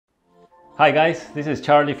Hi guys, this is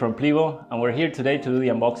Charlie from Plevo, and we're here today to do the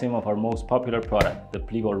unboxing of our most popular product, the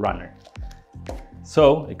Plevo Runner.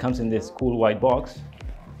 So it comes in this cool white box.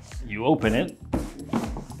 You open it,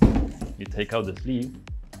 you take out the sleeve,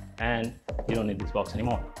 and you don't need this box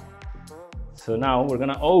anymore. So now we're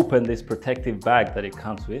gonna open this protective bag that it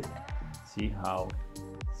comes with. See how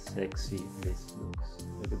sexy this looks.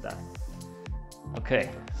 Look at that. Okay,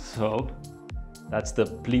 so that's the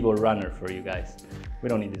Plevo Runner for you guys. We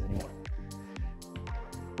don't need this anymore.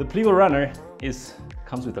 The Plevo Runner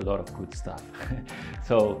comes with a lot of good stuff.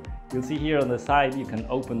 So you'll see here on the side, you can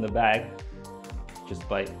open the bag just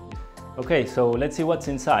by... Okay, so let's see what's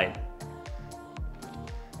inside.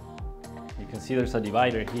 You can see there's a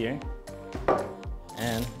divider here.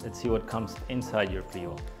 And let's see what comes inside your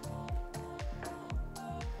Plevo.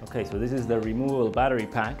 Okay, so this is the removable battery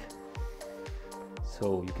pack.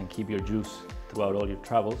 So you can keep your juice throughout all your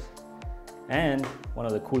travels. And one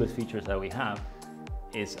of the coolest features that we have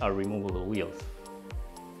is our removable wheels.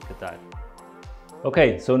 Look at that.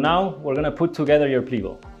 Okay, so now we're gonna put together your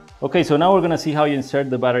Plevo. Okay, so now we're gonna see how you insert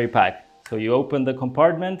the battery pack. So you open the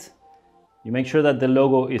compartment, you make sure that the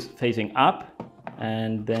logo is facing up,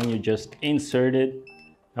 and then you just insert it.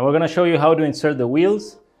 And we're gonna show you how to insert the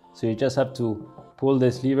wheels. So you just have to pull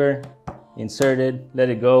this lever, insert it, let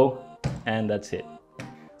it go, and that's it.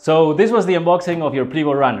 So this was the unboxing of your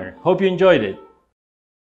Plevo Runner. Hope you enjoyed it.